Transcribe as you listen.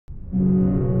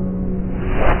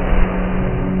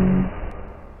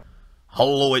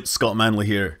Hello, it's Scott Manley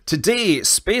here. Today,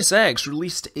 SpaceX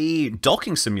released a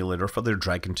docking simulator for their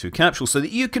Dragon 2 capsule so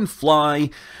that you can fly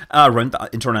around the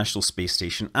International Space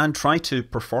Station and try to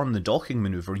perform the docking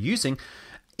maneuver using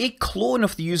a clone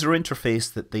of the user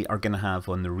interface that they are going to have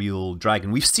on the real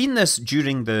Dragon. We've seen this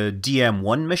during the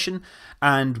DM-1 mission,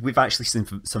 and we've actually seen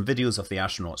some videos of the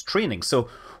astronauts training. So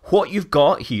what you've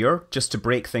got here, just to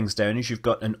break things down, is you've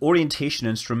got an orientation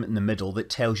instrument in the middle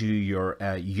that tells you your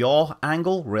yaw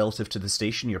angle relative to the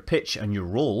station, your pitch and your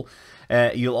roll.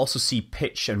 You'll also see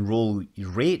pitch and roll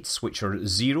rates, which are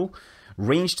 0.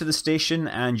 Range to the station,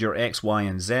 and your X, Y,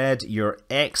 and Z. Your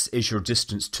X is your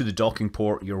distance to the docking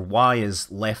port, your Y is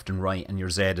left and right, and your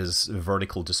Z is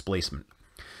vertical displacement.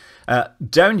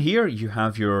 Down here you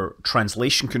have your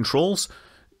translation controls.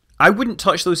 I wouldn't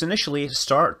touch those initially.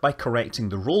 Start by correcting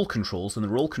the roll controls, and the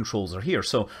roll controls are here.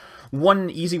 So one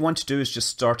easy one to do is just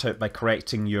start out by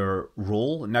correcting your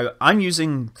roll. Now I'm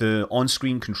using the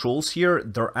on-screen controls here.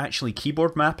 They're actually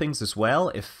keyboard mappings as well,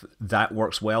 if that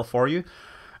works well for you.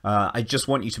 I just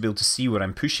want you to be able to see what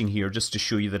I'm pushing here just to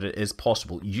show you that it is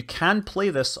possible. You can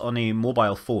play this on a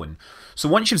mobile phone. So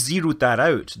once you've zeroed that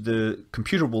out, the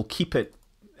computer will keep it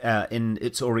in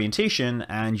its orientation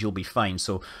and you'll be fine.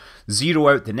 So zero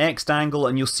out the next angle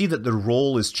and you'll see that the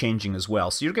roll is changing as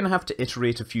well. So you're going to have to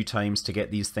iterate a few times to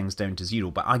get these things down to 0.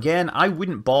 But again, I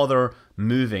wouldn't bother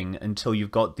moving until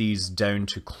you've got these down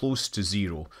to close to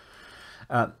 0.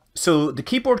 So the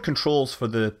keyboard controls for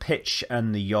the pitch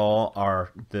and the yaw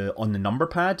are on the number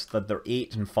pad. That they're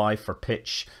 8 and 5 for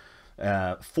pitch,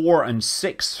 4 and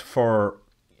 6 for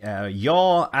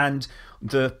yaw, and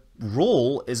the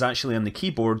roll is actually on the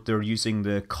keyboard. They're using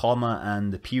the comma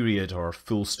and the period or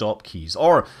full stop keys,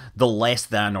 or the less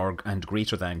than and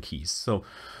greater than keys. So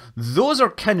those are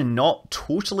kind of not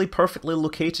totally perfectly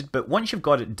located, but once you've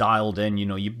got it dialed in, you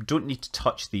know, you don't need to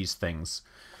touch these things.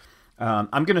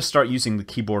 I'm going to start using the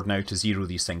keyboard now to zero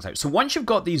these things out. So once you've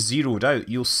got these zeroed out,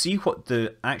 you'll see what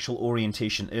the actual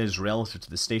orientation is relative to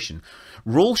the station.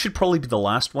 Roll should probably be the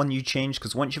last one you change,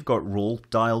 because once you've got roll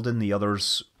dialed in, the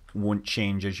others won't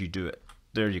change as you do it.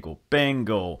 There you go.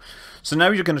 Bingo. So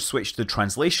now you're going to switch to the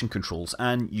translation controls,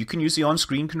 and you can use the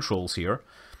on-screen controls here.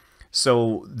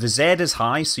 So the Z is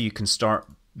high, so you can start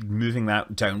moving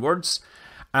that downwards.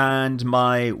 And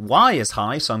my Y is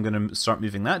high, so I'm going to start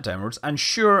moving that downwards. And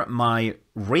sure, my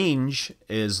range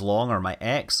is long, or my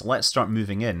X. Let's start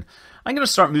moving in. I'm going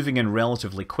to start moving in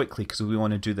relatively quickly because we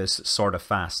want to do this sort of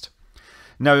fast.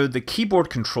 Now, the keyboard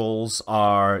controls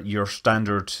are your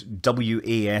standard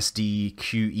WASD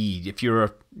QE. If you're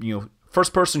a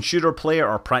first-person shooter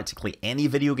player or practically any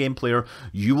video game player,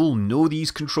 you will know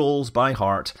these controls by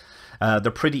heart.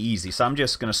 They're pretty easy, so I'm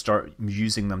just going to start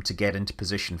using them to get into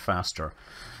position faster.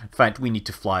 In fact, we need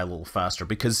to fly a little faster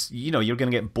because, you know, you're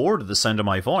going to get bored of the sound of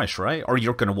my voice, right? Or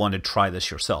you're going to want to try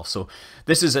this yourself. So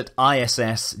this is at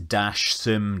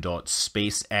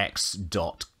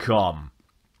iss-sim.spacex.com.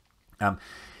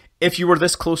 If you were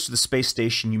this close to the space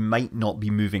station, you might not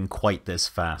be moving quite this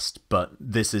fast, but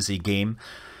this is a game,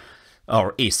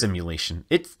 or a simulation.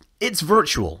 It's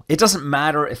virtual. It doesn't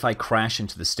matter if I crash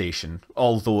into the station,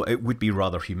 although it would be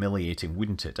rather humiliating,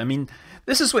 wouldn't it? I mean,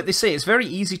 this is what they say. It's very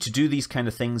easy to do these kind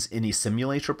of things in a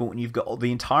simulator, but when you've got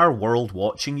the entire world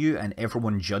watching you and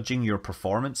everyone judging your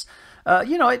performance,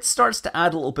 you know, it starts to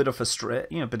add a little bit of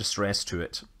bit of stress to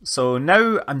it. So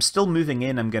now I'm still moving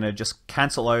in. I'm going to just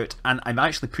cancel out, and I'm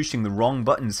actually pushing the wrong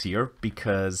buttons here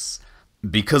because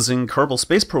in Kerbal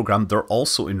Space Program, they're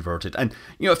also inverted. And,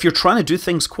 you know, if you're trying to do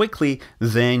things quickly,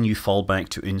 then you fall back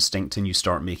to instinct and you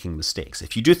start making mistakes.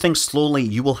 If you do things slowly,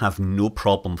 you will have no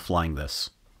problem flying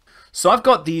this. So I've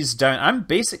got these down. I'm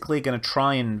basically going to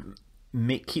try and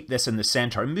keep this in the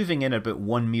center. I'm moving in at about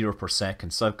 1 meter per second.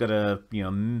 So I've got a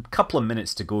couple of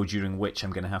minutes to go, during which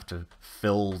I'm going to have to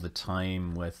fill the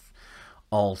time with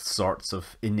all sorts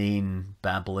of inane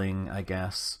babbling, I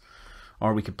guess.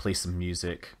 Or we could play some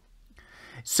music.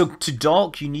 So to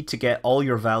dock, you need to get all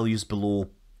your values below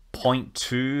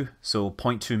 0.2, so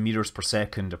 0.2 meters per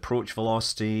second approach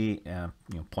velocity,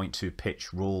 0.2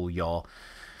 pitch, roll, yaw.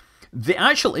 The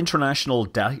actual international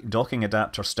docking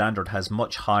adapter standard has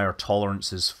much higher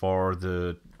tolerances for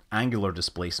the angular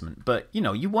displacement, but you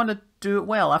know, you want to do it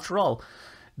well. After all,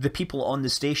 the people on the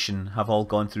station have all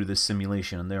gone through this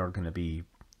simulation and they're going to be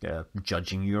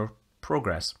judging your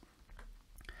progress.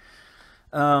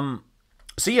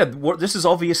 So yeah, this is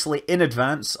obviously in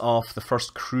advance of the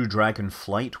first Crew Dragon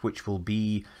flight, which will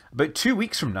be about 2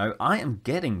 weeks from now. I am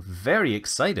getting very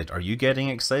excited. Are you getting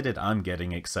excited? I'm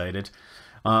getting excited.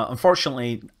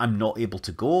 Unfortunately, I'm not able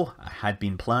to go. I had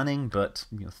been planning, but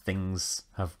things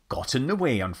have got in the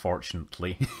way,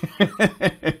 unfortunately.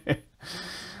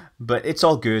 But it's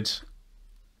all good.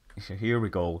 Here we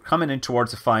go, coming in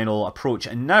towards the final approach,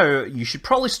 and now you should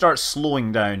probably start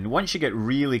slowing down. Once you get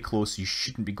really close, you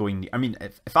shouldn't be going. I mean,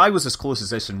 if I was as close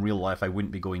as this in real life, I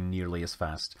wouldn't be going nearly as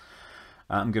fast.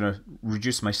 I'm going to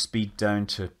reduce my speed down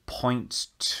to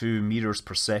 0.2 meters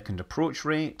per second approach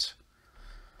rate.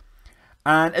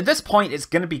 And at this point, it's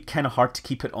going to be kind of hard to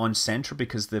keep it on center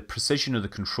because the precision of the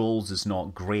controls is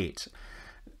not great.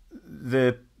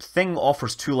 The thing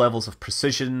offers two levels of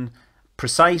precision: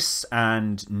 precise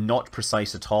and not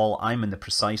precise at all. I'm in the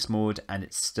precise mode, and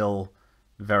it's still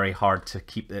very hard to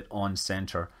keep it on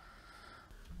center.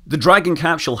 The Dragon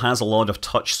capsule has a lot of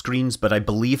touch screens, but I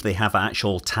believe they have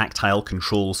actual tactile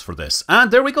controls for this. And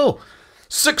there we go!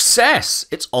 Success!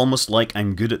 It's almost like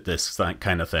I'm good at this, that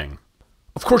kind of thing.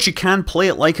 Of course, you can play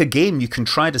it like a game. You can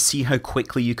try to see how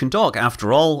quickly you can dock.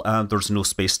 After all, there's no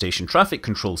space station traffic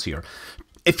controls here.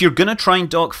 If you're going to try and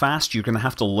dock fast, you're going to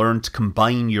have to learn to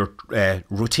combine your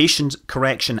rotation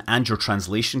correction and your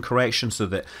translation correction so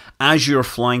that as you're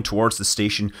flying towards the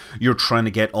station, you're trying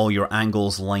to get all your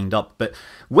angles lined up. But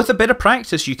with a bit of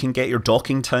practice, you can get your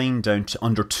docking time down to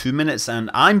under 2 minutes,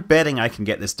 and I'm betting I can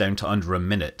get this down to under a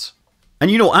minute. And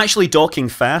actually docking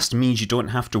fast means you don't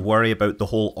have to worry about the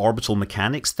whole orbital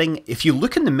mechanics thing. If you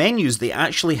look in the menus, they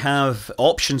actually have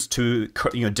options to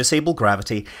disable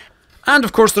gravity. And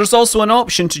of course, there's also an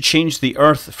option to change the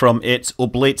Earth from its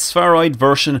oblate spheroid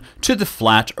version to the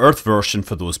flat Earth version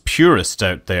for those purists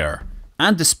out there.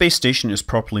 And the space station is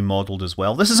properly modelled as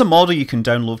well. This is a model you can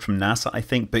download from NASA, I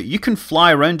think, but you can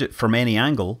fly around it from any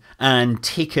angle and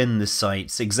take in the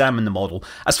sights, examine the model.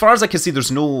 As far as I can see,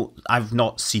 I've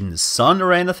not seen the sun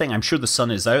or anything. I'm sure the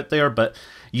sun is out there, but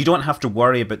you don't have to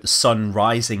worry about the sun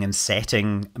rising and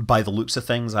setting by the looks of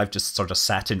things. I've just sort of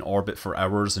sat in orbit for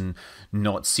hours and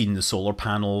not seen the solar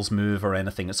panels move or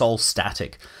anything. It's all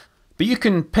static. But you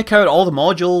can pick out all the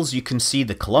modules. You can see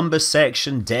the Columbus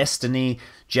section, Destiny,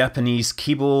 Japanese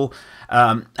Kibo.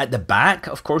 At the back,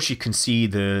 of course, you can see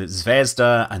the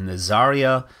Zvezda and the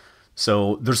Zarya.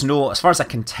 So there's no, as far as I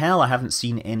can tell, I haven't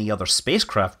seen any other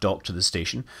spacecraft docked to the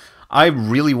station. I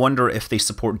really wonder if they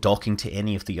support docking to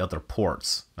any of the other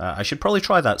ports. I should probably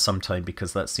try that sometime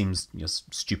because that seems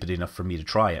stupid enough for me to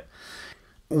try it.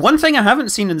 One thing I haven't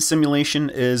seen in the simulation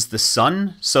is the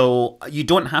sun, so you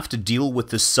don't have to deal with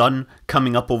the sun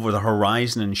coming up over the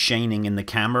horizon and shining in the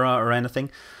camera or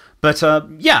anything. But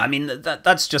yeah, I mean,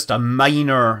 that's just a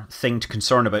minor thing to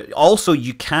concern about. Also,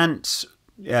 you can't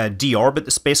deorbit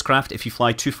the spacecraft if you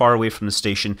fly too far away from the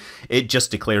station. It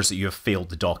just declares that you have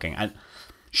failed the docking. And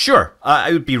sure,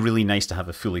 it would be really nice to have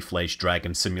a fully fledged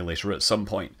Dragon simulator at some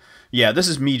point. Yeah, this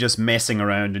is me just messing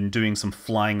around and doing some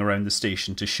flying around the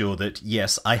station to show that,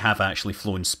 yes, I have actually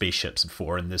flown spaceships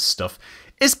before, and this stuff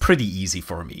is pretty easy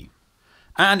for me.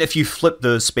 And if you flip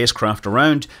the spacecraft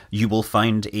around, you will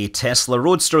find a Tesla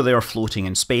Roadster there floating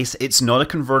in space. It's not a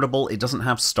convertible, it doesn't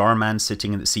have Starman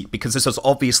sitting in the seat, because this is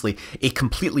obviously a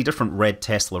completely different red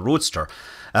Tesla Roadster.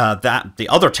 The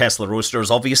other Tesla Roadster is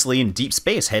obviously in deep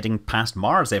space, heading past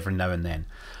Mars every now and then.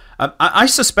 I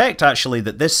suspect, actually,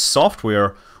 that this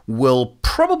software will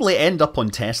probably end up on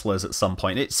Teslas at some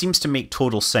point. It seems to make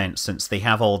total sense, since they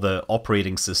have all the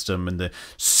operating system, and the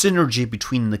synergy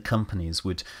between the companies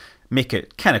would make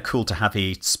it kind of cool to have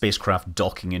a spacecraft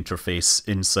docking interface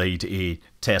inside a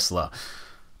Tesla.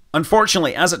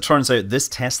 Unfortunately, as it turns out, this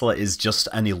Tesla is just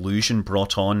an illusion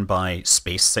brought on by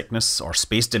space sickness, or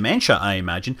space dementia, I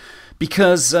imagine,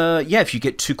 because, yeah, if you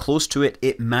get too close to it,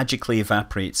 it magically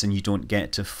evaporates and you don't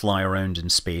get to fly around in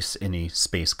space in a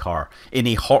space car, in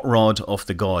a hot rod of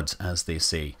the gods, as they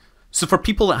say. So for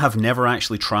people that have never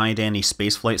actually tried any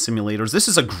spaceflight simulators, this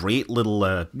is a great little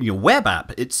web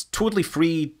app. It's totally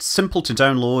free, simple to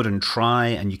download and try,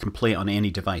 and you can play it on any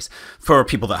device. For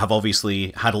people that have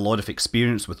obviously had a lot of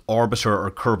experience with Orbiter or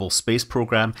Kerbal Space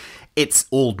Program, it's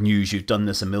old news. You've done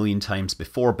this a million times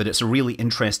before, but it's a really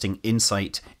interesting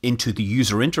insight into the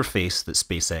user interface that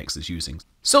SpaceX is using.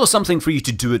 So something for you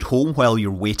to do at home while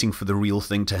you're waiting for the real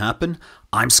thing to happen.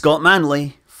 I'm Scott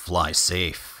Manley. Fly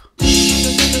safe.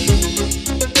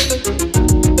 Thank you.